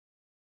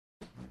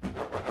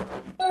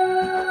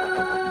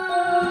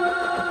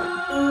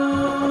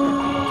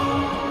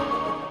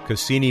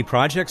Cassini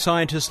project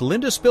scientist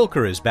Linda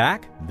Spilker is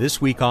back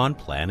this week on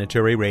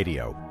Planetary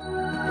Radio.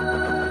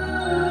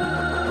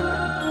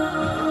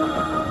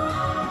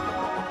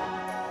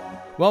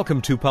 Welcome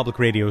to Public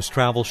Radio's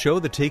travel show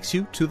that takes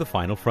you to the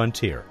final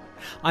frontier.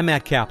 I'm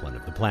Matt Kaplan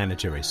of the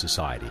Planetary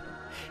Society.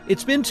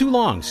 It's been too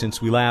long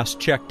since we last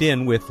checked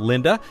in with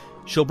Linda.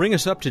 She'll bring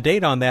us up to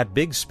date on that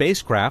big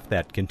spacecraft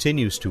that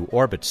continues to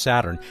orbit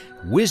Saturn,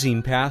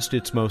 whizzing past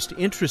its most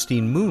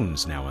interesting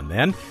moons now and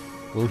then.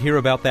 We'll hear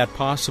about that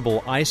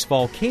possible ice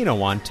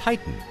volcano on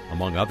Titan,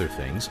 among other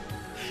things.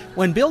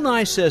 When Bill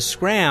Nye says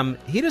scram,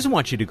 he doesn't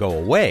want you to go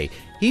away.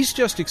 He's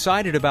just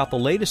excited about the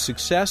latest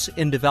success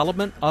in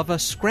development of a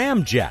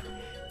scramjet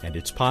and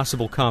its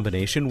possible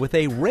combination with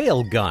a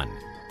rail gun.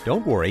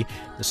 Don't worry,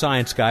 the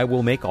science guy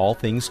will make all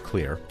things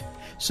clear.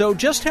 So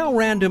just how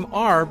random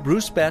are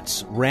Bruce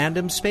Betts'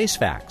 random space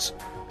facts?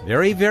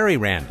 Very, very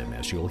random,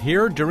 as you'll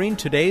hear during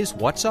today's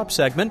What's Up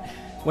segment,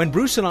 when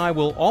Bruce and I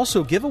will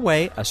also give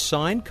away a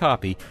signed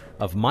copy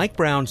of Mike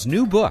Brown's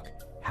new book,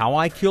 How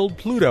I Killed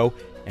Pluto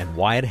and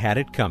Why It Had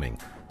It Coming.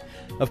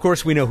 Of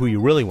course, we know who you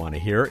really want to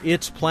hear.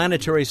 It's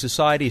Planetary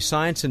Society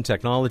Science and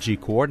Technology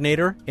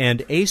Coordinator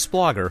and ace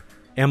blogger,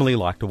 Emily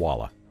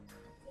Lakdawalla.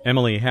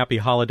 Emily, happy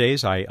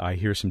holidays. I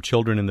hear some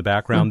children in the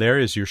background there.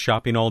 Is your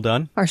shopping all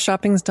done? Our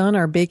shopping's done.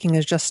 Our baking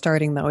is just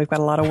starting, though. We've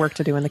got a lot of work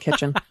to do in the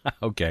kitchen.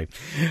 Okay.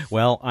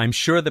 Well, I'm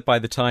sure that by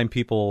the time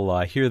people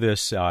hear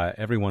this,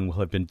 everyone will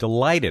have been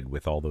delighted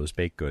with all those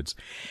baked goods.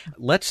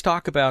 Let's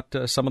talk about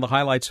some of the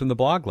highlights from the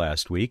blog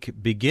last week,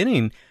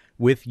 beginning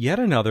with yet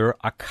another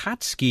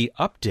Akatsuki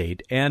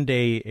update and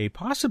a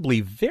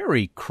possibly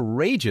very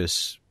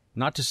courageous,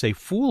 not to say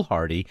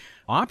foolhardy,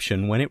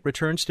 option when it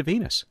returns to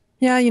Venus.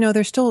 Yeah,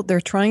 they're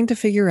trying to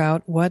figure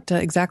out what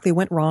exactly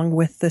went wrong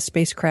with the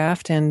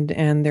spacecraft, and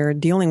they're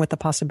dealing with the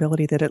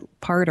possibility that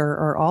part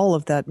or all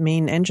of that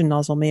main engine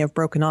nozzle may have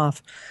broken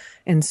off.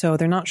 And so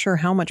they're not sure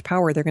how much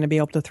power they're going to be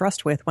able to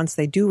thrust with once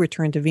they do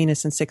return to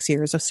Venus in 6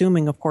 years,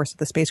 assuming, of course, that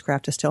the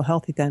spacecraft is still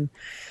healthy then.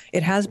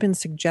 It has been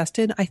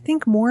suggested, I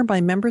think more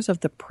by members of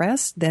the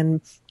press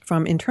than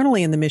from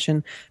internally in the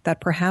mission, that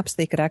perhaps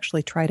they could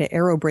actually try to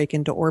aerobrake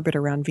into orbit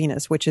around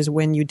Venus, which is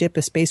when you dip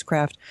a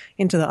spacecraft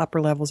into the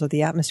upper levels of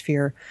the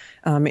atmosphere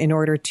in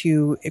order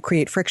to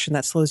create friction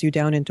that slows you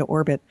down into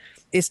orbit.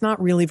 It's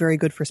not really very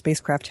good for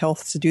spacecraft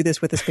health to do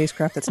this with a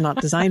spacecraft that's not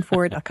designed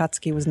for it.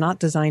 Akatsuki was not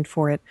designed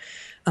for it.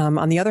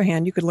 On the other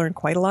hand, you could learn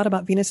quite a lot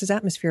about Venus's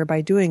atmosphere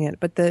by doing it.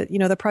 But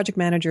the project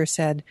manager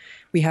said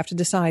we have to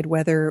decide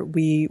whether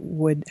we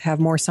would have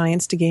more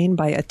science to gain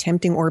by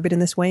attempting orbit in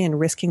this way and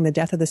risking the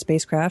death of the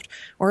spacecraft,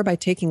 or by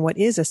taking what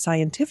is a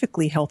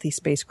scientifically healthy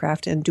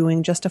spacecraft and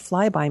doing just a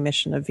flyby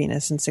mission of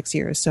Venus in 6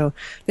 years. So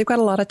they've got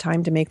a lot of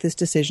time to make this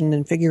decision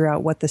and figure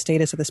out what the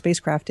status of the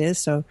spacecraft is.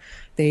 So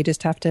they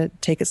just have to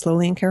take it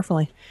slowly and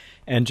carefully.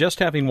 And just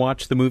having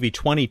watched the movie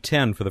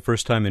 2010 for the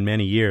first time in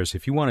many years,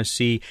 if you want to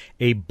see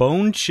a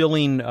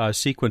bone-chilling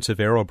sequence of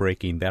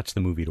aerobraking, that's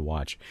the movie to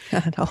watch.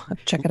 I'll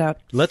check it out.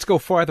 Let's go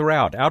farther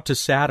out to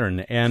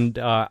Saturn. And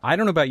I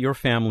don't know about your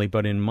family,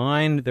 but in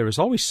mine, there is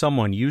always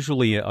someone,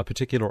 usually a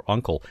particular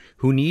uncle,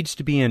 who needs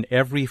to be in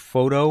every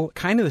photo.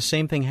 Kind of the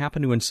same thing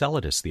happened to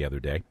Enceladus the other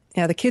day.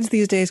 Yeah, the kids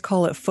these days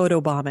call it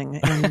photobombing,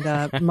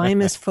 and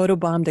Mimas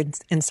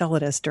photobombed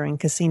Enceladus during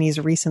Cassini's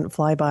recent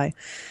flyby.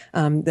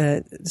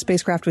 The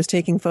spacecraft was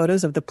taking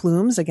photos of the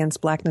plumes against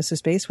blackness of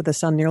space with the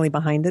sun nearly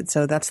behind it,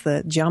 so that's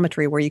the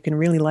geometry where you can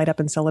really light up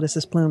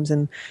Enceladus's plumes,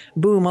 and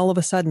boom, all of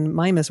a sudden,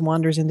 Mimas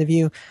wanders into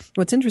view.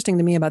 What's interesting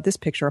to me about this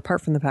picture,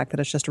 apart from the fact that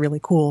it's just really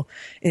cool,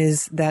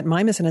 is that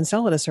Mimas and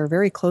Enceladus are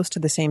very close to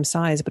the same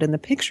size, but in the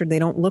picture, they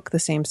don't look the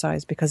same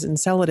size because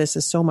Enceladus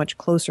is so much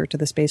closer to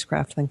the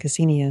spacecraft than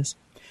Cassini is.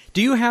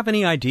 Do you have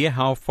any idea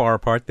how far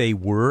apart they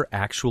were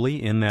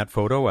actually in that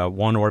photo,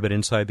 one orbit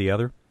inside the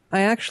other?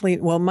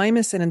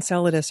 Mimas and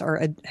Enceladus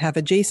have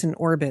adjacent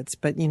orbits,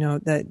 but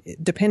that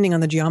depending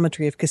on the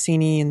geometry of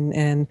Cassini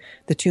and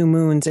the two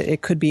moons,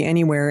 it could be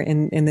anywhere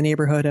in the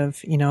neighborhood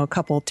of a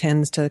couple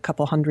tens to a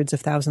couple hundreds of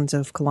thousands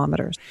of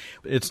kilometers.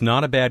 It's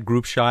not a bad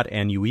group shot,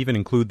 and you even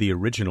include the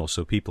original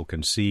so people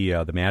can see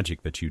the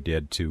magic that you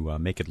did to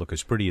make it look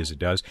as pretty as it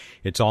does.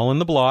 It's all in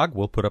the blog.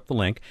 We'll put up the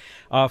link.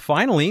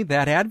 Finally,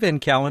 that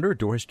Advent calendar,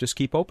 doors just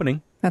keep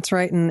opening. That's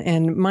right,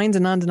 and mine's a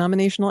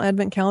non-denominational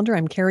Advent calendar.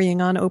 I'm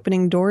carrying on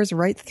opening doors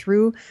right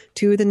through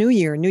to the New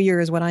Year. New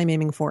Year is what I'm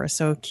aiming for,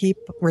 so keep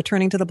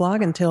returning to the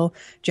blog until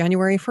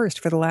January 1st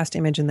for the last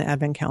image in the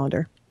Advent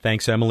calendar.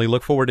 Thanks, Emily.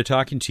 Look forward to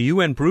talking to you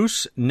and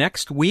Bruce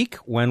next week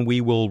when we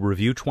will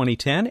review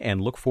 2010 and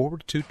look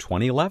forward to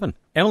 2011.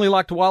 Emily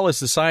Lakdawalla is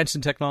the Science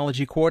and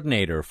Technology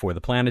Coordinator for the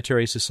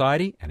Planetary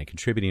Society and a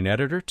contributing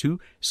editor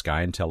to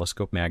Sky and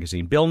Telescope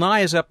magazine. Bill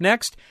Nye is up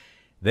next.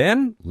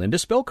 Then Linda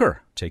Spilker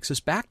takes us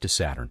back to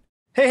Saturn.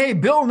 Hey,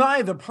 Bill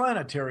Nye, the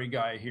planetary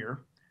guy here.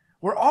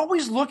 We're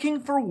always looking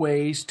for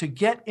ways to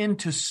get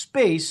into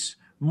space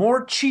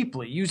more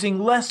cheaply, using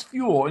less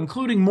fuel,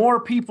 including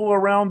more people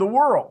around the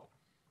world.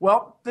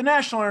 Well, the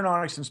National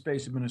Aeronautics and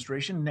Space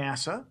Administration,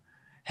 NASA,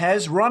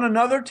 has run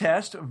another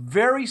test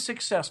very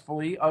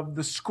successfully of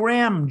the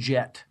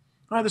scramjet,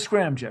 The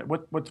scramjet.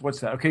 What's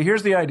that? Okay,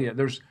 here's the idea.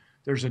 There's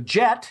a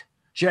jet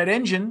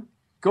engine,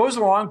 goes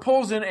along,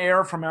 pulls in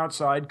air from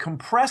outside,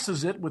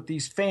 compresses it with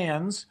these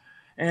fans,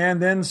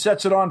 and then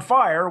sets it on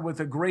fire with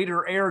a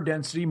greater air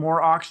density,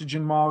 more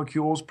oxygen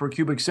molecules per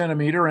cubic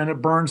centimeter, and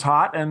it burns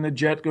hot, and the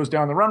jet goes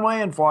down the runway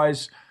and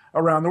flies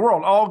around the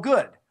world. All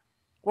good.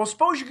 Well,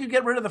 suppose you could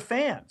get rid of the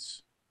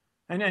fans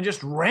and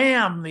just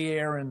ram the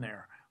air in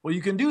there. Well,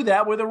 you can do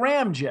that with a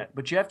ramjet,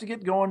 but you have to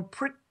get going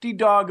pretty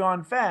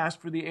doggone fast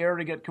for the air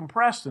to get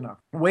compressed enough.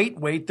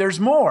 Wait,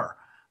 there's more.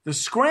 The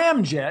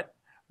scramjet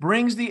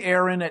brings the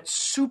air in at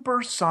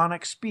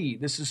supersonic speed.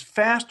 This is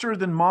faster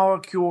than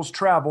molecules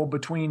travel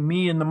between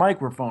me and the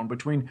microphone,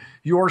 between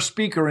your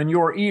speaker and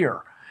your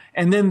ear.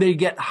 And then they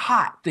get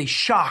hot, they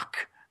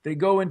shock. They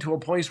go into a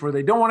place where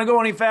they don't want to go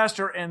any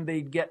faster, and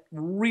they get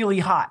really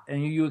hot.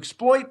 And you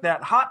exploit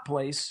that hot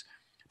place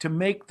to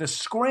make the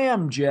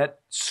scramjet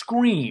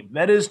scream.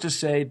 That is to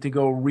say, to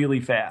go really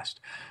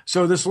fast.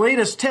 So this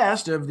latest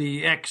test of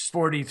the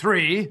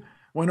X-43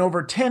 went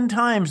over 10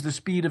 times the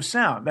speed of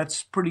sound.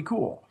 That's pretty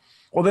cool.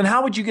 Well, then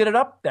how would you get it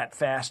up that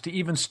fast to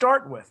even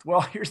start with?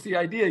 Well, here's the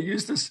idea.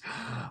 Use this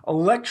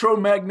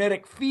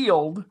electromagnetic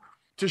field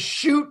to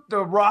shoot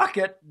the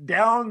rocket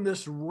down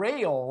this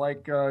rail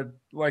like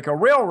a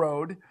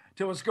railroad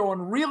till it's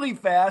going really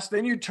fast.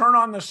 Then you turn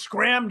on the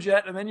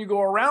scramjet, and then you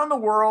go around the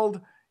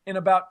world in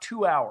about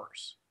 2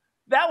 hours.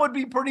 That would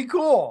be pretty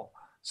cool.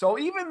 So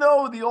even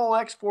though the old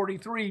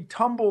X-43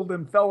 tumbled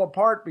and fell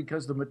apart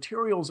because the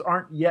materials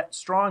aren't yet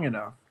strong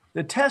enough,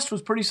 the test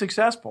was pretty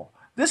successful.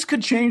 This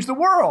could change the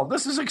world.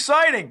 This is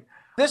exciting.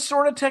 This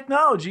sort of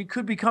technology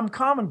could become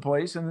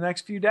commonplace in the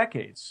next few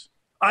decades.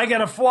 I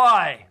gotta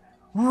fly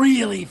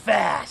really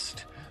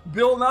fast.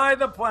 Bill Nye,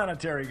 the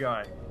Planetary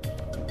Guy.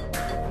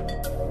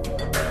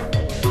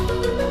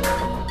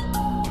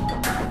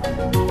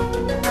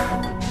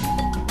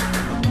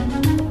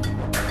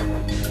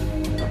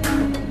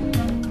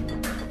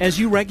 As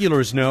you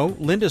regulars know,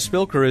 Linda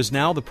Spilker is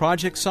now the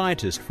project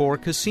scientist for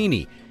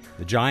Cassini,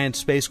 the giant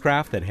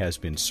spacecraft that has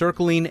been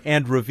circling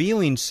and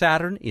revealing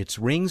Saturn, its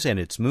rings, and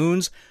its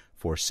moons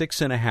for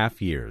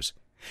 6.5 years.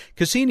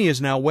 Cassini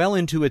is now well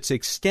into its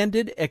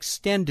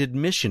extended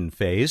mission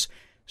phase.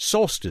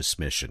 Solstice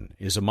Mission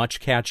is a much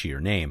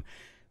catchier name.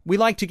 We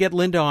like to get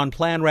Linda on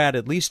PlanRad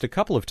at least a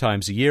couple of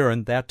times a year,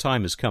 and that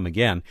time has come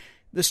again.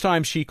 This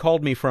time she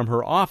called me from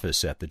her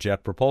office at the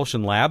Jet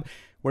Propulsion Lab,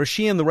 where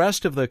she and the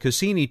rest of the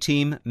Cassini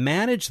team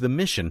manage the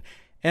mission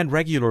and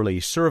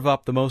regularly serve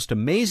up the most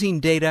amazing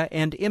data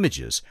and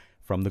images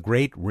from the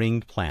great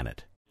ringed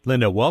planet.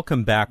 Linda,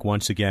 welcome back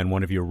once again,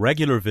 one of your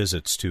regular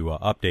visits to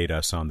update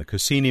us on the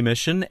Cassini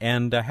mission,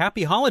 and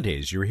happy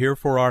holidays. You're here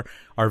for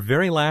our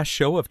very last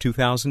show of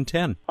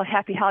 2010. Well,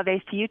 happy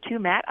holidays to you too,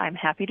 Matt. I'm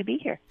happy to be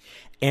here.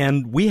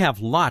 And we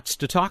have lots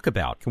to talk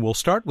about. We'll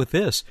start with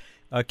this.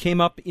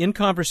 Came up in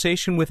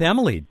conversation with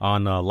Emily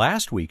on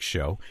last week's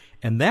show,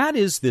 and that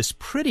is this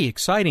pretty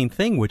exciting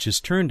thing which has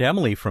turned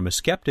Emily from a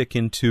skeptic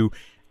into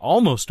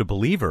almost a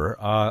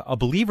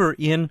believer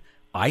in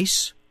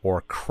ice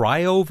or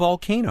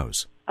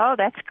cryovolcanoes. Oh,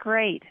 that's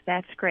great.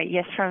 That's great.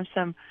 Yes, from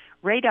some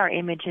radar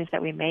images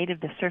that we made of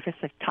the surface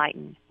of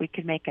Titan, we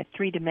could make a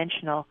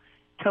three-dimensional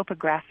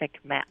topographic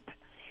map.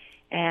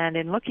 And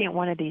in looking at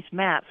one of these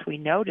maps, we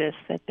noticed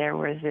that there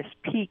was this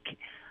peak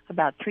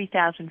about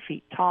 3,000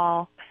 feet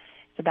tall.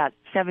 It's about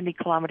 70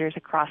 kilometers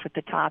across at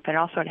the top, and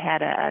also it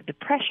had a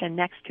depression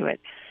next to it.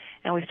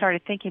 And we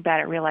started thinking about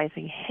it,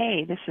 realizing,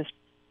 hey, this is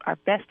our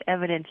best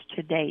evidence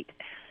to date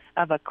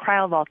of a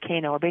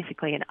cryovolcano, or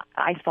basically an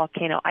ice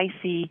volcano,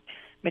 icy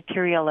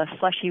material, a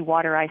slushy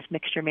water ice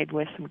mixture made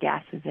with some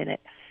gases in it,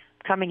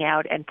 coming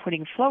out and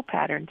putting flow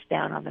patterns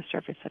down on the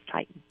surface of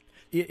Titan.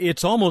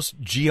 It's almost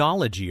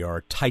geology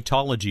or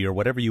titology or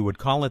whatever you would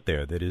call it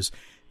there that is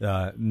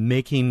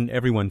making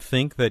everyone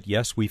think that,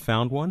 yes, we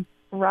found one?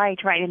 Right.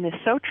 In the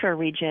Sotra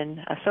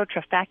region,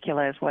 Sotra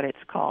Facula is what it's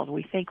called.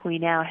 We think we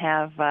now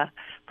have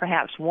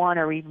perhaps one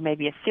or even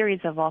maybe a series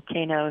of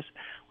volcanoes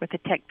with a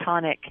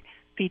tectonic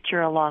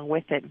feature along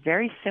with it,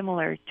 very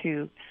similar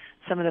to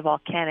some of the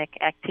volcanic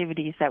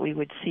activities that we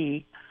would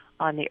see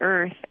on the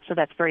Earth. So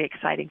that's very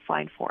exciting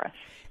find for us.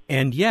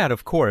 And yet,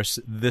 of course,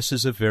 this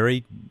is a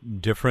very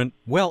different,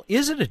 well,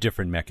 is it a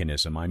different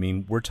mechanism? I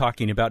mean, we're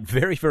talking about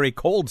very, very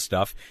cold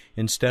stuff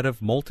instead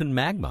of molten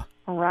magma.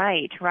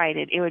 Right.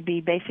 It would be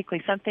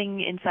basically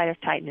something inside of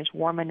Titan is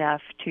warm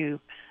enough to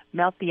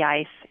melt the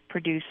ice,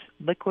 produce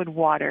liquid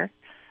water,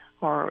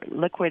 or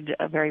liquid,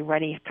 very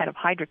runny kind of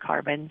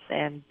hydrocarbons,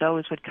 and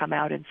those would come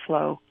out and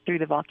flow through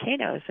the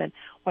volcanoes. And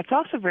what's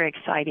also very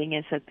exciting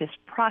is that this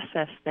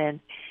process then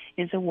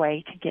is a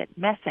way to get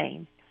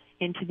methane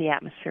into the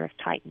atmosphere of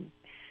Titan.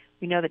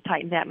 We know that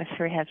Titan's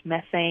atmosphere has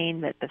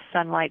methane, that the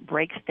sunlight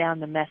breaks down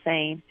the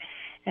methane,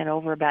 and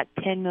over about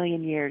 10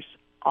 million years,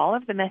 all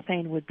of the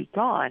methane would be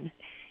gone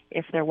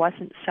if there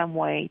wasn't some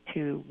way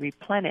to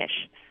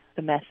replenish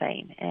the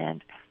methane.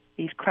 And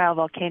these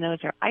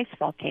cryovolcanoes or ice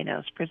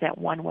volcanoes present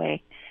one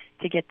way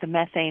to get the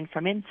methane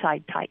from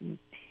inside Titan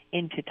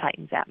into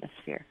Titan's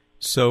atmosphere.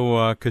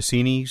 So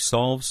Cassini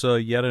solves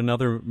yet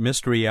another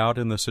mystery out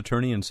in the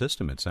Saturnian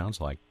system, it sounds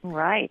like.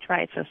 Right.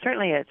 So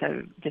certainly it's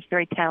just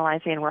very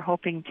tantalizing, and we're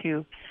hoping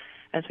to,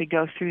 as we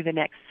go through the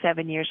next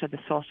 7 years of the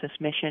Solstice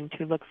mission,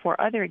 to look for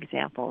other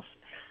examples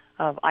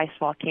of ice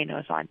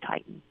volcanoes on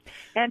Titan,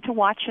 and to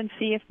watch and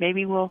see if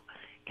maybe we'll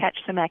catch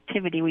some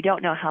activity. We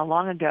don't know how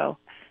long ago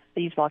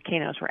these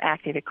volcanoes were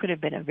active. It could have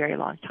been a very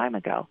long time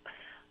ago.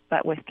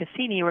 But with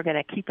Cassini, we're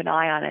going to keep an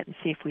eye on it and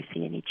see if we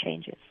see any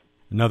changes.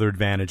 Another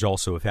advantage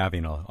also of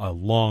having a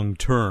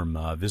long-term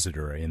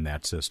visitor in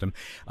that system.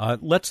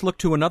 Let's look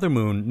to another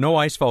moon. No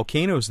ice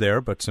volcanoes there,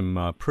 but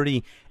some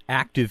pretty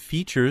active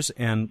features.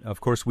 And,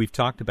 of course, we've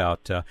talked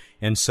about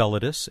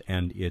Enceladus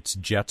and its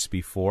jets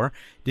before.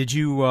 Did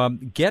you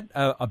get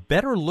a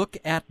better look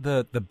at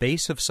the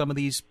base of some of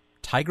these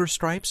tiger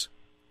stripes?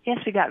 Yes,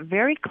 we got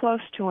very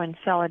close to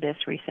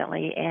Enceladus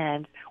recently,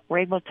 and we're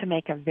able to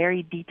make a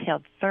very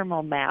detailed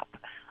thermal map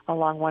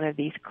along one of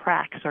these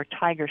cracks or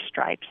tiger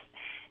stripes,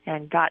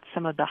 and got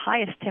some of the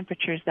highest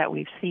temperatures that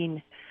we've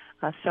seen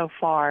so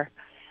far.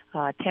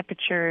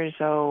 Temperatures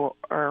are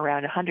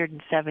around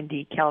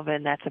 170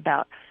 Kelvin. That's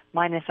about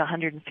minus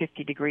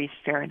 150 degrees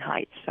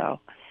Fahrenheit. So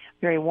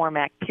very warm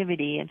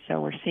activity. And so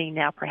we're seeing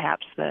now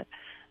perhaps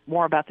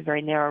more about the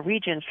very narrow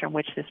regions from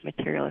which this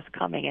material is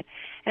coming. And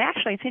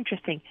actually, it's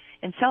interesting.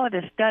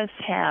 Enceladus does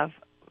have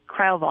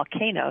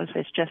cryovolcanoes.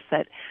 It's just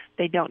that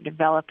they don't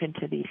develop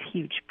into these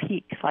huge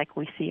peaks like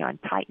we see on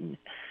Titan.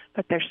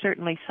 But there's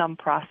certainly some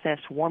process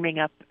warming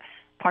up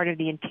part of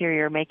the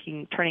interior,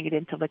 turning it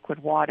into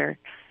liquid water,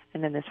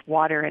 and then this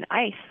water and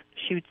ice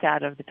shoots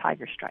out of the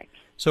tiger stripes.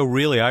 So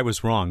really, I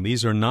was wrong.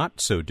 These are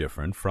not so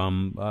different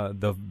from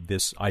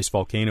this ice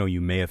volcano you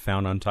may have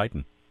found on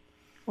Titan.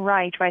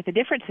 Right. The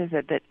difference is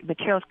that the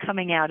material's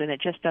coming out and it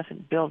just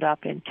doesn't build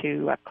up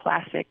into a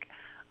classic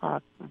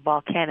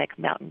volcanic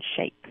mountain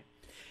shape.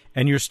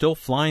 And you're still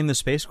flying the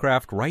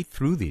spacecraft right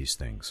through these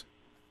things.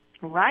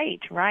 Right.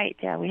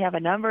 Yeah, we have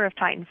a number of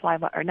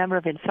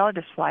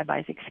Enceladus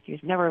flybys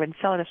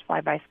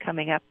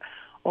coming up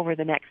over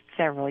the next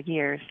several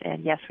years.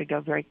 And yes, we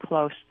go very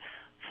close,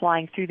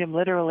 flying through them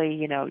literally.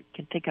 You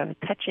can think of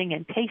touching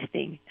and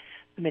tasting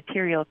the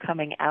material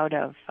coming out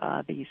of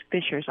these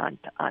fissures on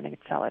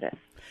Enceladus.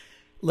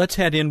 Let's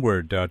head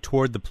inward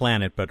toward the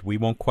planet, but we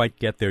won't quite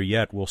get there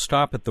yet. We'll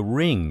stop at the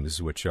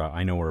rings, which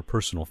I know are a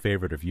personal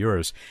favorite of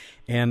yours.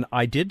 And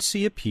I did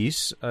see a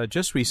piece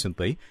just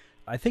recently.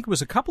 I think it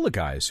was a couple of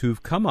guys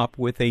who've come up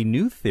with a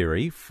new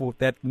theory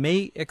that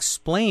may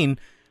explain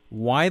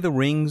why the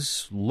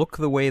rings look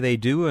the way they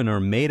do and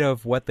are made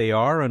of what they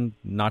are, and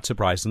not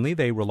surprisingly,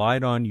 they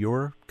relied on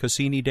your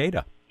Cassini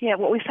data. Yeah,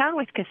 what we found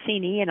with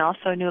Cassini, and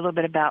also knew a little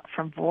bit about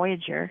from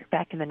Voyager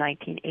back in the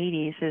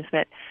 1980s, is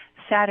that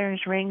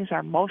Saturn's rings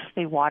are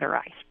mostly water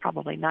ice,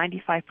 probably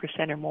 95%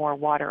 or more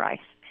water ice.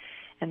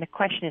 And the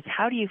question is,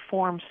 how do you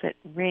form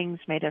rings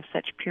made of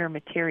such pure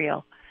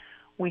material?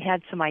 We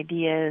had some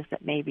ideas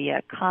that maybe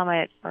a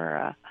comet or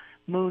a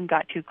moon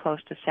got too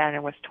close to Saturn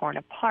and was torn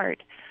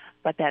apart,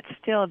 but that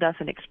still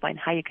doesn't explain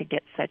how you could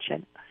get such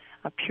a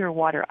pure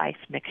water ice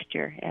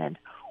mixture. And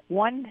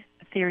one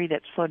theory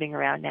that's floating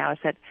around now is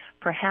that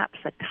perhaps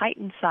a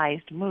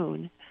Titan-sized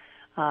moon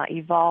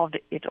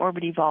its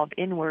orbit evolved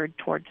inward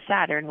towards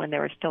Saturn when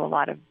there was still a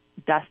lot of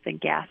dust and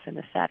gas in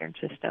the Saturn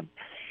system.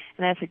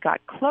 And as it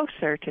got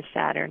closer to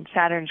Saturn,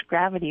 Saturn's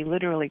gravity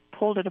literally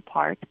pulled it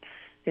apart.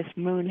 This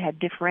moon had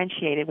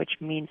differentiated, which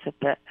means that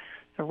the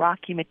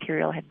rocky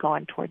material had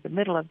gone toward the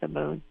middle of the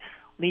moon,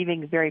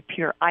 leaving very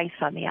pure ice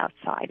on the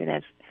outside. And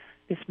as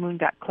this moon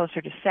got closer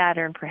to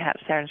Saturn,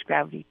 perhaps Saturn's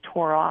gravity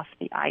tore off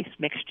the ice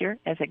mixture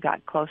as it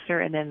got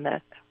closer, and then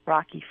the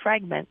rocky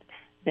fragment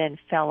then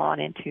fell on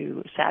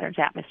into Saturn's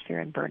atmosphere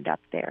and burned up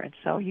there. And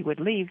so you would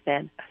leave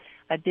then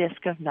a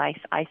disk of nice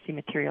icy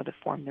material to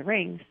form the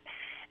rings.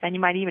 And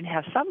you might even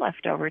have some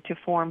left over to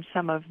form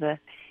some of the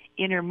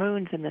inner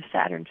moons in the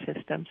Saturn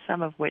system,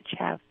 some of which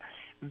have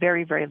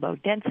very, very low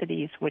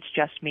densities, which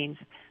just means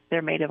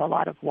they're made of a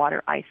lot of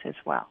water ice as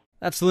well.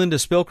 That's Linda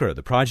Spilker,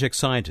 the project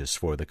scientist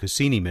for the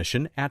Cassini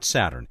mission at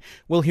Saturn.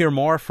 We'll hear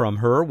more from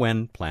her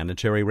when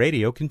Planetary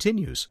Radio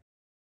continues.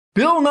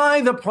 Bill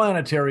Nye, the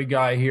Planetary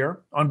Guy here.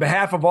 On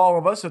behalf of all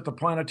of us at the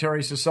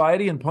Planetary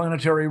Society and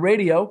Planetary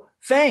Radio,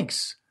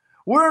 thanks.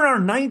 We're in our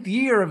 9th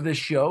year of this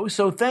show,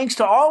 so thanks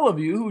to all of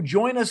you who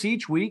join us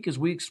each week as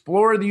we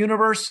explore the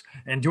universe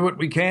and do what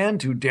we can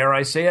to, dare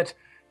I say it,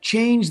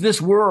 change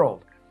this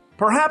world.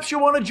 Perhaps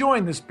you'll want to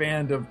join this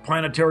band of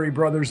planetary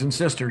brothers and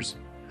sisters.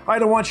 I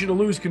don't want you to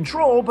lose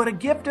control, but a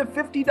gift of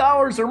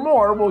 $50 or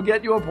more will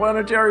get you a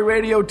Planetary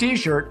Radio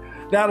t-shirt.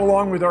 That,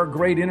 along with our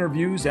great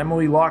interviews,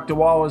 Emily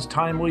Lakdawala's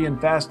timely and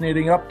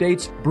fascinating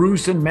updates,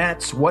 Bruce and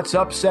Matt's What's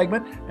Up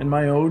segment, and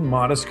my own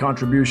modest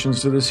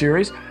contributions to the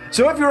series.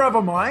 So if you're of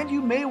a mind,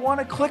 you may want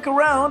to click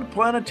around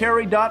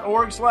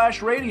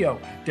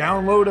planetary.org/radio,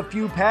 download a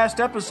few past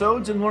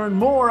episodes, and learn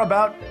more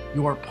about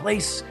your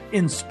place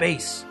in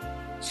space.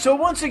 So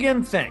once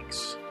again,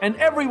 thanks. And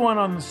everyone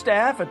on the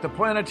staff at the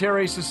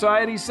Planetary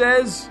Society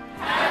says,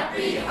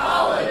 Happy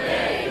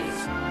Holidays!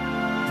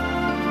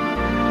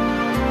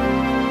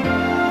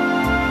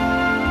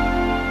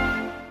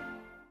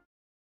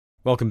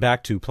 Welcome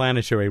back to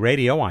Planetary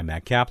Radio. I'm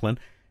Matt Kaplan.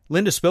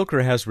 Linda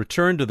Spilker has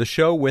returned to the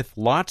show with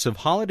lots of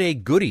holiday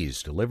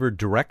goodies delivered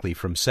directly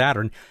from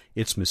Saturn,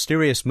 its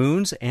mysterious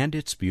moons, and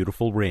its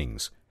beautiful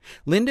rings.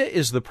 Linda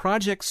is the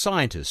project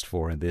scientist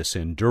for this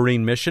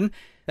enduring mission.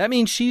 That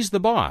means she's the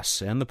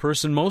boss and the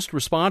person most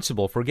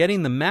responsible for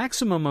getting the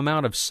maximum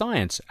amount of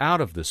science out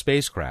of the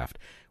spacecraft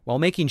while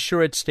making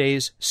sure it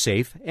stays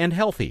safe and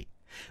healthy.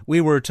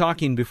 We were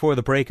talking before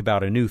the break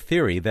about a new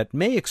theory that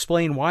may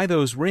explain why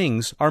those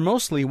rings are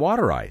mostly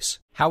water ice.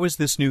 How is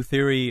this new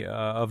theory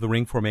of the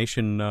ring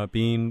formation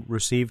being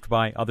received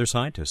by other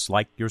scientists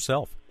like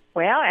yourself?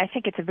 Well, I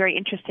think it's a very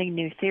interesting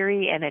new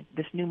theory, and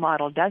this new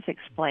model does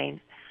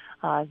explain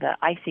the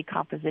icy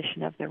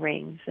composition of the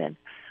rings. And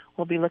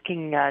we'll be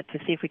looking to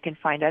see if we can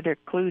find other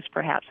clues,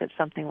 perhaps, that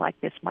something like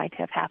this might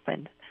have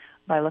happened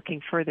by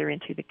looking further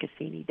into the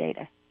Cassini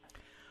data.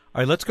 All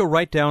right, let's go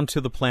right down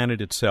to the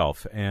planet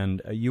itself. And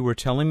you were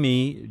telling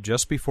me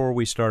just before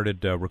we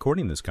started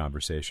recording this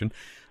conversation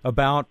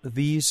about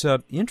these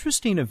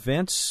interesting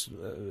events,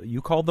 you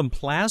called them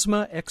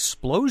plasma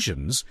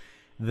explosions,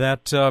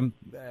 that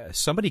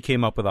somebody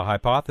came up with a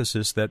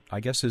hypothesis that I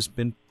guess has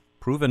been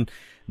proven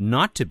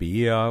not to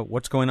be.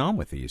 What's going on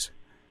with these?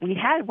 We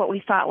had what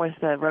we thought was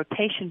the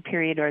rotation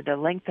period or the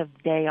length of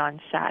day on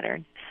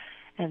Saturn.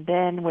 And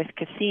then with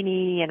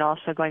Cassini and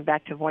also going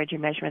back to Voyager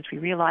measurements, we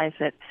realized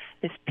that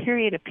this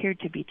period appeared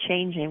to be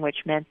changing, which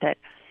meant that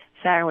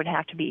Saturn would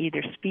have to be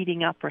either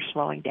speeding up or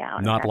slowing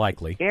down. Not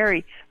likely.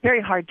 Very, very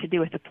hard to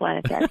do with a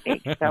planet that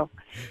big.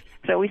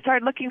 So we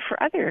started looking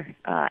for other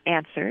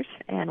answers,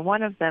 and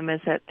one of them is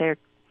that there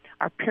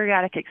are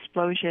periodic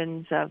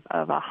explosions of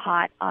a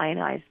hot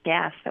ionized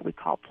gas that we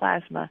call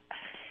plasma.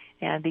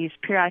 And these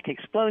periodic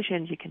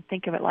explosions, you can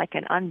think of it like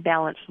an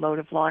unbalanced load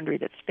of laundry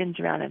that spins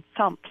around and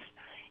thumps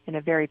in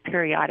a very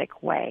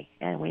periodic way.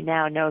 And we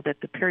now know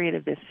that the period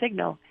of this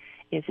signal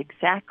is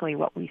exactly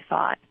what we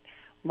thought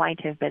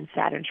might have been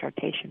Saturn's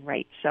rotation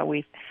rate. So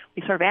we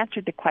sort of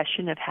answered the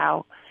question of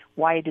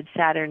why did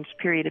Saturn's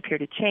period appear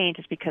to change?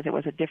 It's because it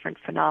was a different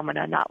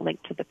phenomena, not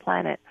linked to the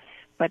planet.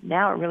 But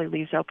now it really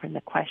leaves open the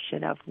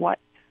question of what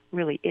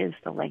really is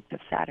the length of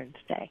Saturn's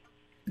day.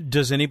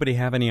 Does anybody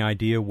have any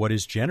idea what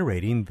is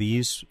generating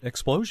these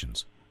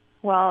explosions?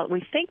 Well,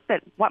 we think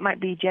that what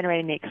might be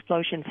generating the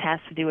explosions has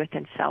to do with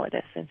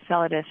Enceladus.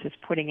 Enceladus is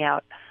putting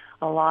out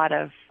a lot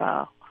of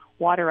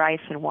water ice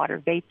and water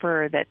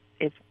vapor that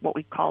is what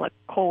we call a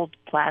cold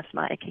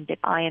plasma. It can get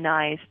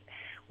ionized.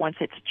 Once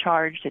it's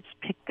charged, it's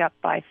picked up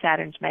by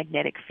Saturn's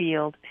magnetic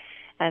field.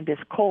 And this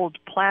cold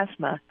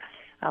plasma,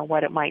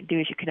 what it might do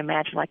is you can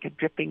imagine like a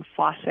dripping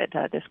faucet.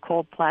 This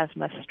cold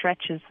plasma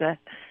stretches the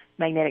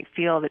magnetic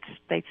field.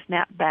 They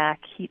snap back,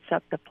 heats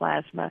up the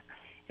plasma,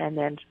 and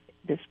then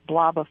this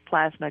blob of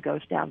plasma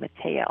goes down the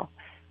tail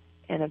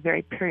in a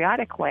very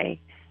periodic way,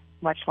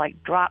 much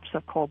like drops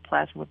of cold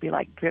plasma would be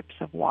like drips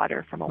of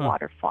water from a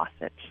water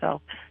faucet.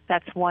 So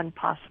that's one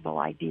possible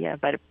idea,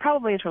 but it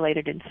probably is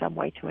related in some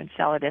way to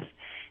Enceladus.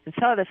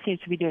 Enceladus seems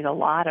to be doing a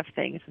lot of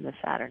things in the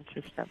Saturn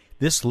system.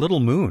 This little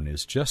moon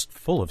is just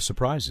full of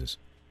surprises.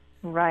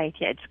 Right,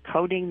 yeah, it's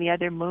coating the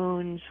other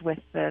moons with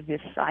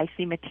this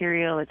icy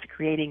material. It's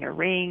creating a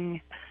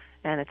ring,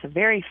 and it's a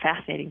very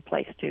fascinating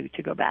place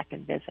to go back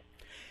and visit.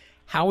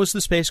 How is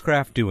the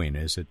spacecraft doing?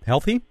 Is it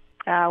healthy?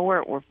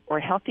 We're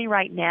healthy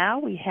right now.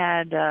 We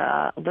had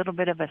a little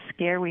bit of a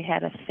scare. We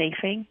had a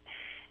safing,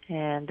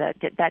 and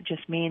that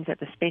just means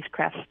that the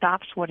spacecraft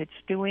stops what it's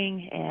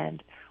doing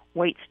and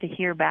waits to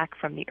hear back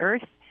from the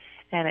Earth.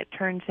 And it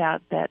turns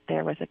out that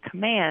there was a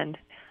command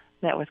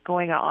that was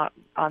going on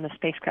the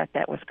spacecraft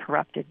that was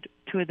corrupted.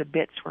 Two of the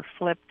bits were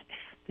flipped.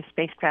 The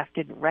spacecraft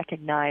didn't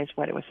recognize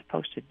what it was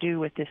supposed to do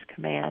with this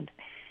command.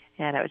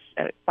 And it was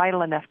a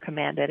vital enough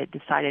command that it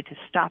decided to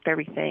stop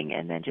everything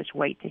and then just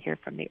wait to hear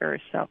from the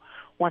Earth. So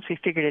once we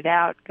figured it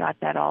out, got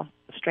that all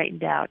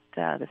straightened out,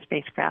 the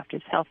spacecraft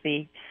is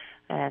healthy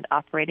and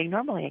operating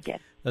normally again.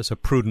 That's a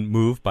prudent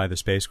move by the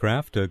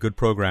spacecraft, good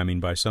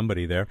programming by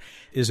somebody there.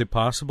 Is it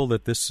possible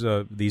that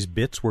these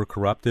bits were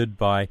corrupted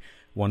by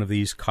one of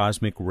these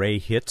cosmic ray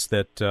hits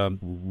that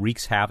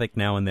wreaks havoc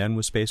now and then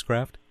with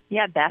spacecraft?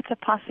 Yeah, that's a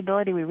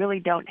possibility. We really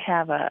don't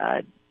have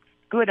a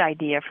good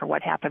idea for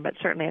what happened, but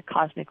certainly a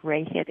cosmic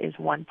ray hit is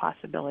one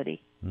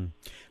possibility.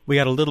 We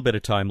got a little bit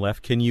of time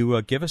left. Can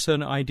you give us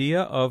an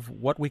idea of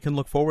what we can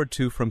look forward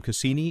to from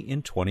Cassini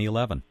in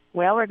 2011?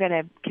 Well, we're going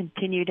to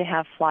continue to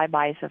have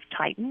flybys of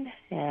Titan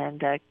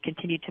and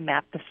continue to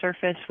map the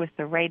surface with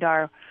the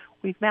radar.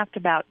 We've mapped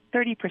about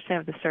 30%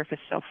 of the surface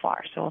so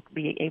far, so we'll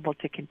be able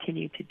to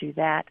continue to do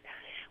that.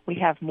 We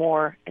have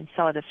more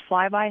Enceladus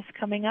flybys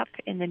coming up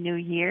in the new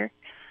year,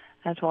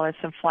 as well as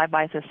some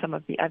flybys of some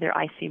of the other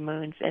icy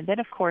moons. And then,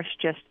 of course,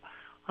 just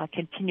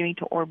continuing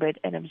to orbit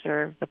and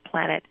observe the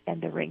planet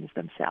and the rings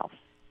themselves.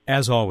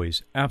 As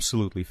always,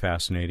 absolutely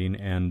fascinating,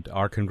 and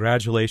our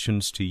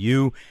congratulations to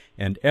you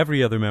and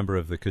every other member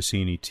of the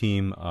Cassini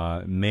team.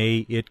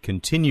 May it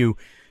continue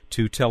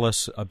to tell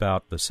us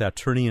about the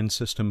Saturnian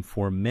system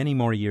for many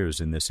more years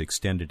in this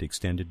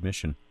extended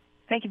mission.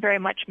 Thank you very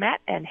much, Matt,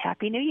 and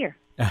Happy New Year.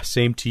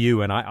 Same to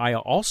you, and I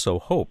also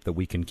hope that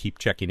we can keep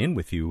checking in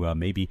with you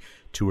maybe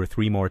 2 or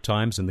 3 more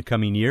times in the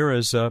coming year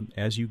as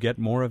you get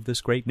more of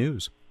this great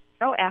news.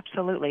 Oh,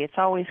 absolutely. It's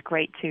always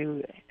great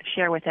to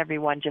share with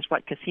everyone just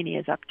what Cassini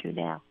is up to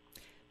now.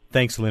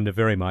 Thanks, Linda,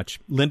 very much.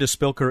 Linda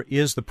Spilker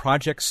is the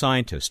project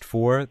scientist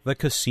for the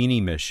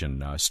Cassini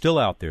mission, still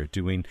out there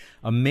doing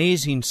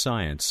amazing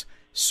science,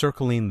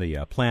 circling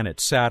the planet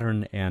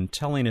Saturn and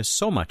telling us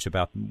so much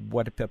about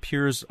what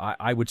appears,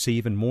 I would say,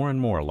 even more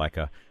and more like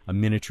a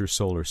miniature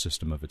solar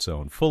system of its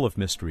own, full of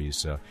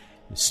mysteries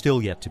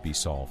still yet to be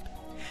solved.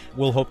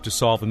 We'll hope to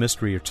solve a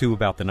mystery or two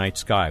about the night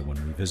sky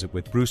when we visit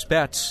with Bruce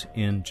Betts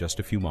in just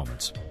a few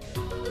moments.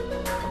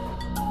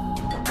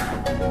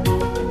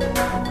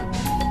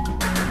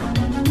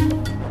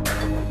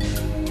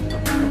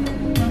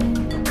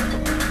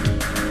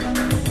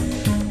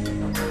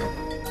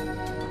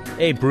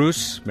 Hey,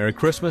 Bruce, Merry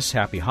Christmas,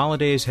 Happy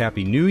Holidays,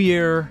 Happy New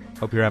Year.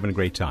 Hope you're having a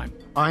great time.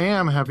 I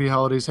am. Happy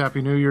Holidays,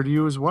 Happy New Year to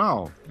you as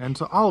well, and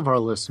to all of our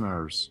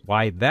listeners.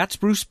 Why, that's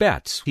Bruce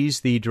Betts. He's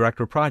the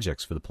Director of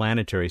Projects for the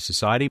Planetary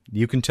Society.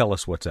 You can tell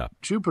us what's up.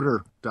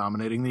 Jupiter,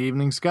 dominating the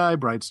evening sky,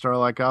 bright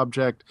star-like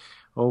object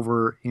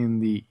over in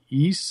the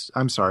east.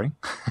 I'm sorry.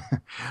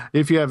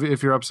 if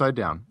you're upside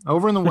down.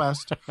 Over in the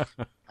west,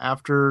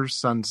 after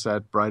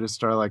sunset, brightest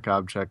star-like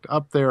object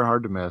up there,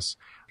 hard to miss.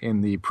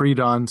 In the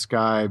pre-dawn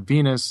sky,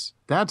 Venus,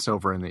 that's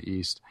over in the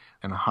east,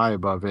 and high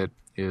above it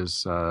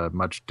is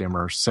much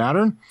dimmer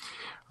Saturn.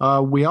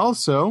 We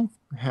also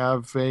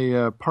have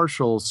a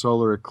partial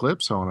solar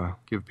eclipse I want to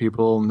give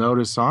people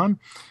notice on.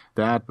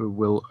 That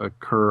will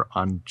occur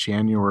on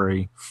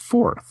January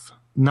 4th.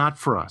 Not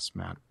for us,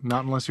 Matt.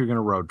 Not unless you're going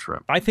to road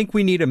trip. I think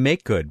we need a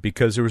make good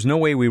because there was no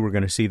way we were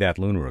going to see that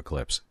lunar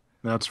eclipse.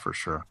 That's for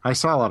sure. I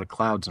saw a lot of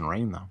clouds and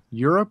rain, though.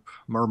 Europe,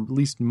 or at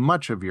least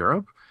much of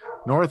Europe,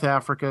 North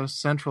Africa,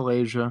 Central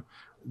Asia,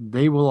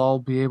 they will all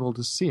be able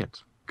to see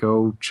it.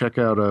 Go check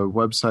out a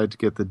website to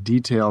get the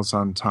details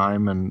on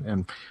time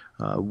and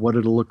what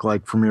it'll look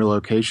like from your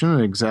location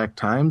and exact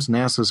times.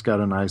 NASA's got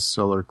a nice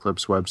solar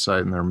eclipse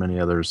website, and there are many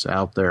others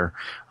out there.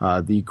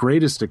 The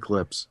greatest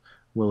eclipse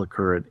will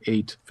occur at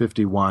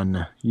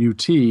 8:51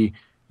 UT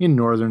in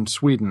northern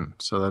Sweden.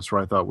 So that's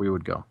where I thought we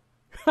would go.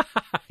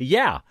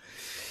 Yeah.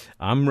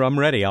 I'm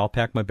ready. I'll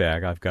pack my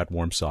bag. I've got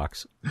warm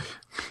socks.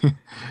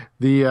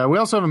 We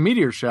also have a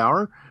meteor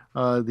shower.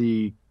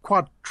 The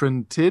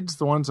Quadrantids,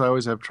 the ones I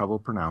always have trouble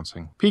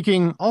pronouncing,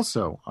 peaking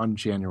also on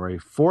January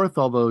 4th,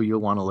 although you'll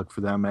want to look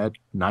for them at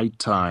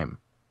nighttime.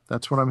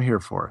 That's what I'm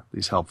here for,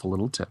 these helpful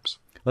little tips.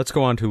 Let's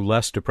go on to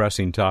less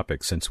depressing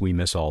topics since we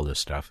miss all this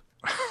stuff.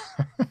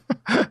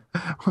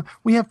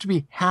 We have to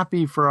be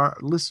happy for our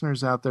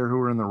listeners out there who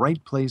are in the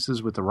right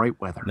places with the right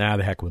weather. Nah,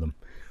 the heck with them.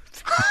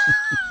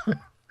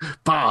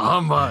 Bah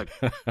humbug.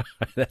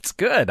 That's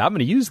good. I'm going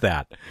to use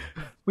that.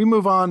 We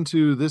move on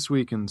to This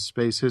Week in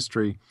Space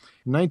History.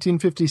 In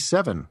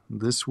 1957,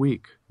 this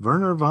week,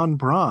 Wernher von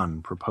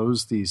Braun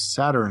proposed the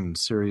Saturn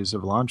series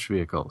of launch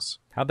vehicles.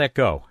 How'd that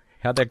go?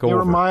 They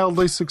were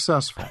mildly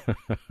successful.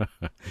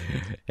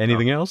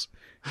 Anything else?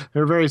 They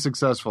were very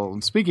successful.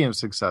 And speaking of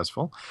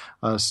successful,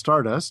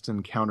 Stardust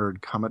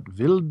encountered Comet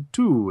Wild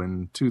 2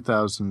 in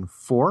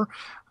 2004,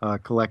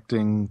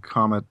 collecting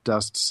comet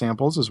dust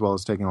samples as well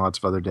as taking lots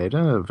of other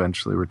data,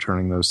 eventually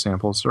returning those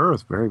samples to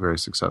Earth. Very, very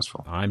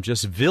successful. I'm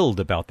just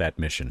Wild about that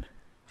mission.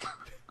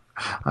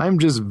 I'm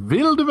just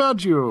Wild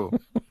about you.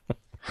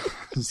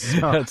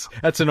 So,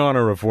 that's in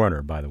honor of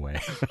Werner, by the way.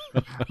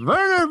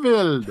 Werner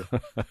Wild.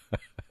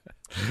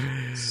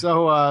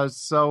 So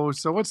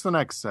what's the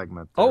next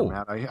segment there,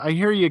 Matt? I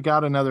hear you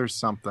got another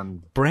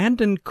something.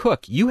 Brandon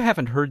Cook. You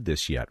haven't heard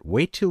this yet.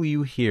 Wait till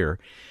you hear.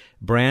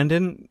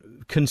 Brandon,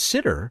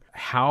 consider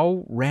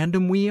how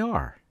random we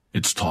are.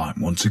 It's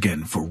time once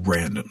again for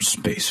Random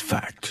Space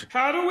Fact.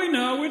 How do we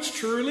know it's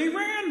truly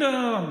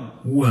random?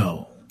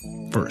 Well,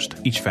 first,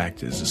 each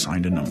fact is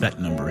assigned a number.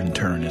 That number, in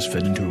turn, is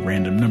fed into a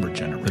random number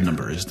generator. The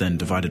number is then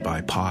divided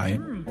by pi,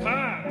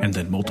 and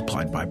then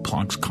multiplied by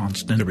Planck's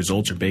constant. The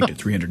results are baked at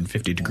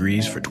 350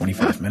 degrees for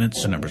 25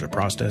 minutes. The numbers are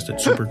processed at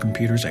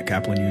supercomputers at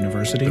Kaplan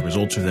University. The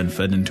results are then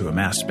fed into a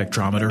mass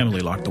spectrometer. Emily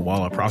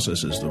Locke-Dewala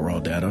processes the raw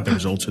data. The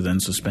results are then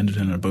suspended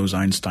in a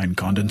Bose-Einstein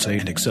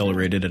condensate and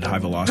accelerated at high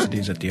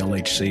velocities at the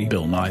LHC.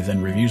 Bill Nye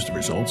then reviews the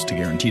results to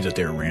guarantee that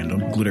they're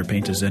random. Glitter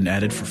paint is then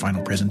added for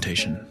final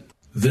presentation.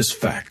 This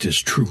fact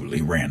is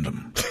truly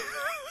random.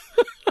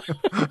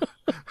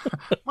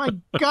 My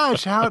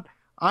gosh,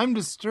 I'm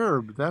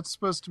disturbed. That's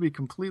supposed to be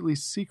completely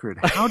secret.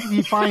 How did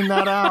he find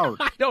that out?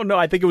 I don't know.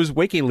 I think it was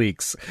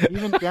WikiLeaks.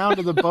 Even down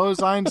to the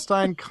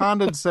Bose-Einstein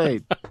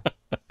condensate.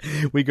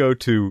 We go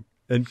to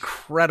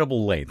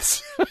incredible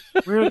lengths.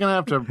 We're going to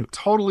have to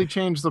totally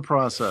change the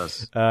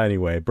process.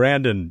 Anyway,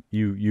 Brandon,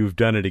 you've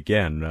done it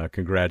again.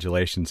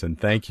 Congratulations and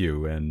thank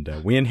you. And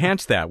we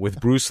enhanced that with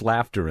Bruce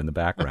laughter in the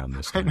background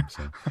this time.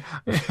 So.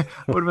 I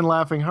would have been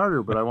laughing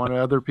harder, but I wanted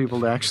other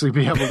people to actually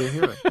be able to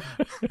hear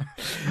it.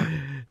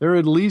 There are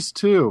at least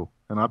 2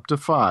 and up to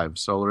 5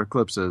 solar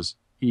eclipses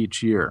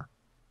each year,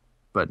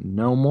 but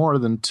no more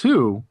than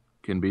 2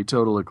 can be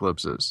total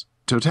eclipses.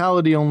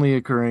 totality only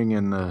occurring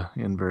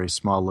in very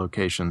small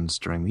locations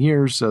during the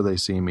year, so they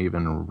seem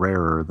even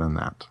rarer than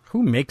that.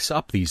 Who makes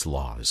up these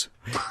laws?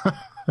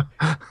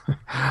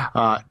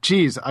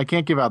 Geez, I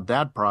can't give out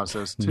that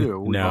process, too.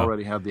 We've No.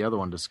 already had the other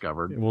one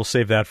discovered. We'll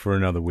save that for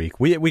another week.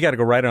 We got to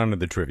go right on to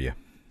the trivia.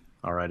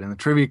 All right, in the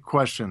trivia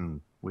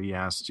question, we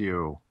asked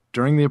you,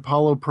 during the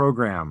Apollo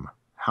program,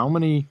 how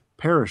many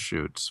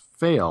parachutes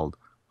failed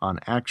on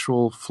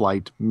actual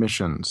flight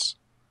missions?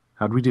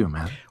 How'd we do,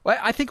 man? Well,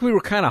 I think we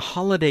were kind of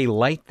holiday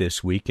light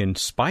this week in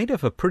spite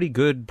of a pretty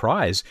good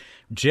prize.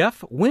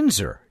 Jeff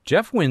Windsor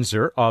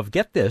of,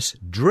 get this,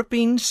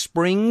 Dripping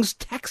Springs,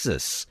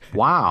 Texas.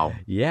 Wow.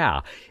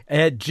 Yeah.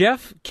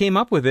 Jeff came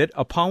up with it.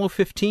 Apollo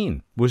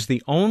 15 was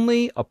the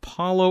only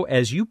Apollo,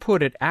 as you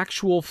put it,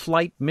 actual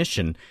flight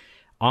mission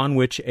on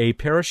which a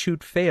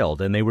parachute failed,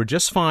 and they were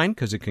just fine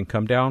because it can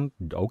come down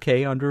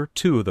okay under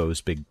 2 of those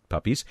big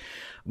puppies.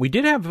 We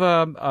did have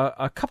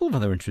a couple of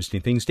other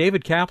interesting things.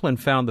 David Kaplan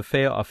found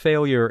a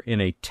failure in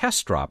a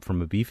test drop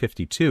from a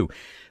B-52,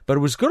 but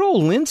it was good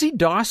old Lindsay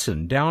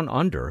Dawson down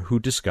under who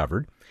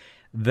discovered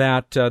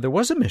that there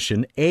was a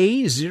mission,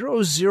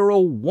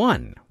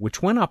 A001,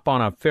 which went up on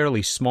a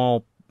fairly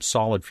small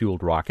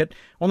solid-fueled rocket,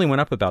 only went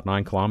up about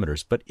 9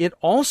 kilometers, but it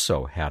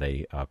also had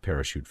a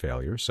parachute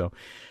failure.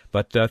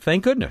 But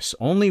thank goodness,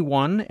 only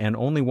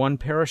one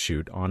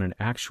parachute on an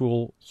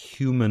actual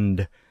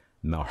human.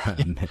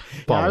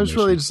 I was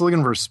really just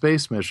looking for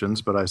space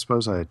missions, but I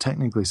suppose I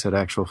technically said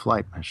actual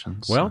flight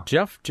missions. Well,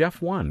 so.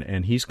 Jeff won,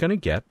 and he's going to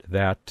get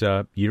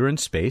that Year in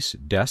Space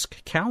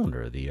desk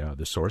calendar,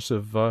 the source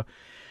of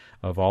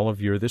all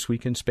of your This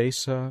Week in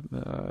Space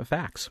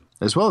facts,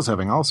 as well as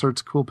having all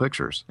sorts of cool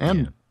pictures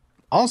and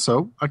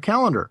also a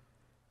calendar.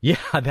 Yeah,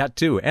 that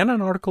too, and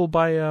an article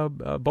by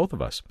both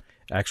of us.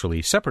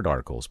 Actually, separate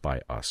articles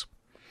by us.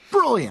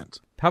 Brilliant.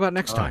 How about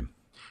next time?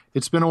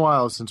 It's been a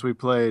while since we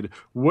played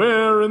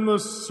Where in the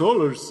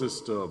Solar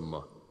System?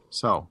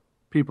 So,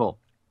 people,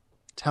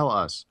 tell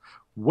us,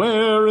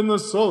 where in the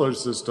solar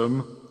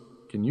system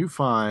can you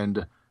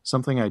find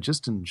something I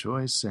just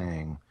enjoy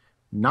saying?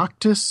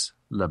 Noctis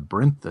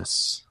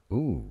Labyrinthus.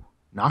 Ooh.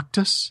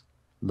 Noctis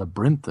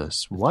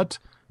Labyrinthus. What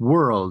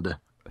world?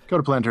 Go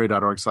to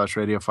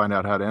planetary.org/radio, find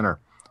out how to enter.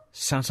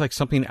 Sounds like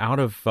something out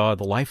of The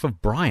Life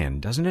of Brian,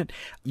 doesn't it?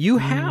 You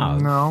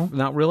have. No.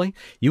 Not really.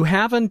 You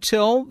have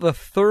until the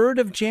 3rd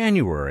of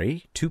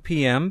January, 2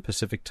 p.m.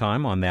 Pacific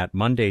time on that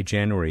Monday,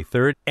 January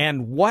 3rd.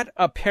 And what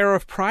a pair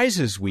of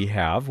prizes we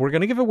have. We're going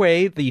to give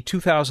away the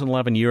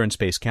 2011 Year in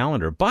Space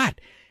calendar.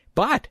 But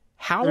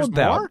how There's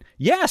about, more?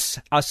 Yes,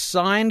 a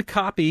signed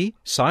copy,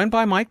 signed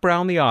by Mike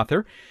Brown, the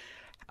author,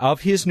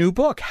 of his new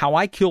book, How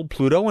I Killed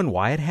Pluto and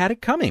Why It Had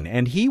It Coming.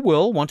 And he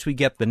will, once we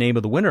get the name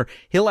of the winner,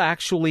 he'll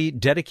actually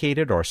dedicate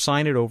it or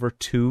sign it over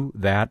to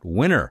that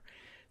winner.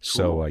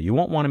 So you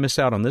won't want to miss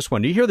out on this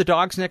one. Do you hear the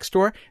dogs next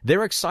door?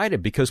 They're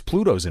excited because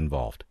Pluto's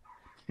involved.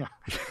 Yeah.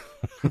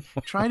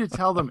 Trying to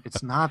tell them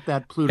it's not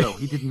that Pluto.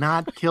 He did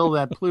not kill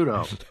that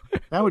Pluto.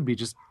 That would be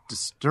just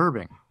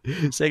disturbing.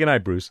 Say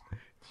goodnight, Bruce.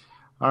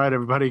 All right,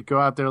 everybody, go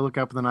out there, look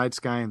up in the night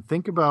sky, and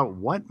think about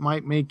what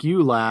might make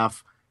you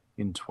laugh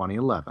in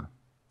 2011.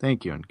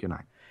 Thank you, and good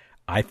night.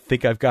 I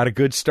think I've got a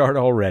good start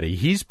already.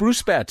 He's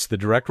Bruce Betts, the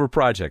Director of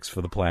Projects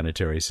for the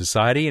Planetary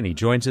Society, and he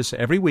joins us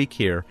every week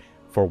here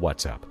for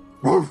What's Up.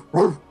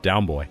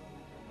 Down, boy.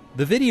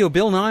 The video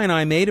Bill Nye and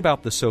I made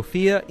about the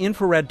SOFIA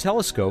Infrared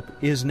Telescope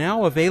is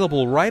now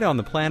available right on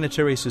the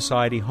Planetary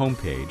Society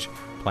homepage,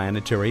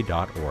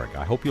 planetary.org.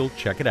 I hope you'll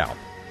check it out.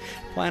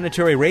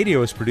 Planetary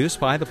Radio is produced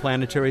by the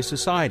Planetary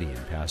Society in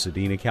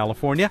Pasadena,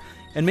 California,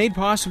 and made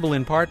possible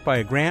in part by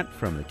a grant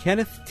from the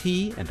Kenneth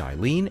T. and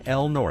Eileen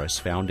L. Norris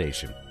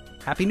Foundation.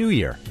 Happy New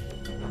Year!